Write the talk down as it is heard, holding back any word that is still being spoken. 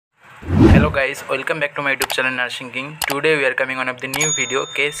Hello guys, welcome back to my YouTube channel nursingking. Today we are coming on up the new video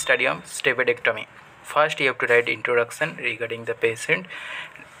case study on stapedectomy. First you have to write introduction regarding the patient,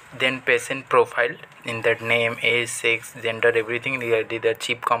 then patient profile, in that name, age, sex, gender, everything regarding the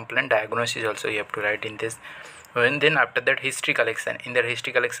chief complaint, diagnosis also you have to write in this. And then after that history collection. In that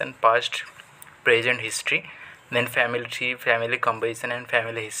history collection, past, present history, then family tree, family composition and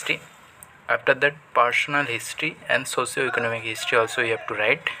family history. After that personal history and socio-economic history also you have to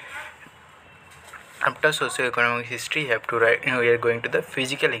write. After socio-economic history you have to write, we are going to the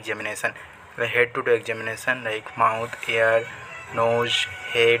physical examination, the head to toe examination like mouth, ear, nose,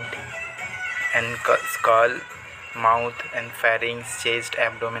 head and skull, mouth and pharynx, chest,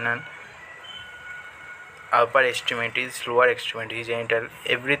 abdomen, upper extremities, lower extremities, genital,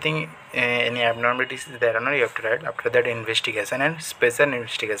 everything, any abnormalities is there or not you have to write. After that investigation and special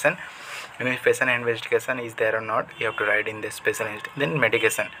investigation, any special investigation is there or not you have to write in the special. Then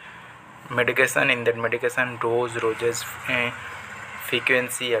medication, in that medication doses,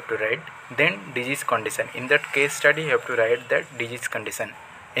 frequency you have to write. Then disease condition, in that case study you have to write that disease condition.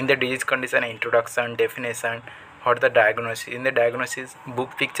 In the disease condition, introduction, definition, what the diagnosis, in the diagnosis,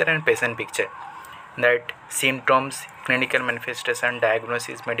 book picture and patient picture, that symptoms, clinical manifestation,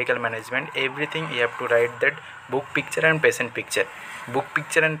 diagnosis, medical management, everything you have to write that book picture and patient picture. Book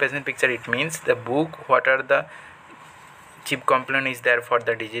picture and patient picture, it means the book what are the chief complaint is there for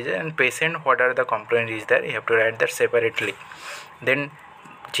the disease, and patient what are the complaint is there you have to write that separately. Then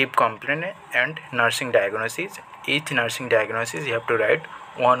chief complaint and nursing diagnosis, each nursing diagnosis you have to write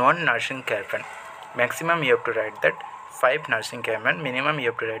one nursing care plan. Maximum you have to write that 5 nursing care plan, minimum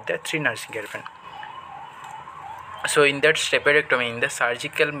you have to write that 3 nursing care plan. So in that stapedectomy, in the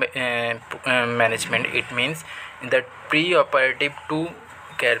surgical management, it means in that pre-operative 2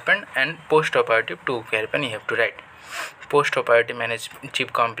 care plan and post-operative 2 care plan you have to write. Post-operative management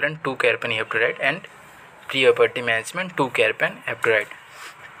chief complaint 2 care plan you have to write, and pre-operative management 2 care plan you have to write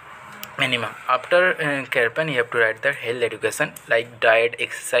minimum. After care plan you have to write the health education like diet,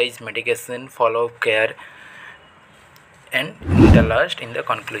 exercise, medication, follow-up care, and the last in the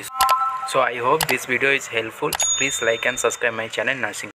conclusion. So I hope this video is helpful. Please like and subscribe my channel nursing.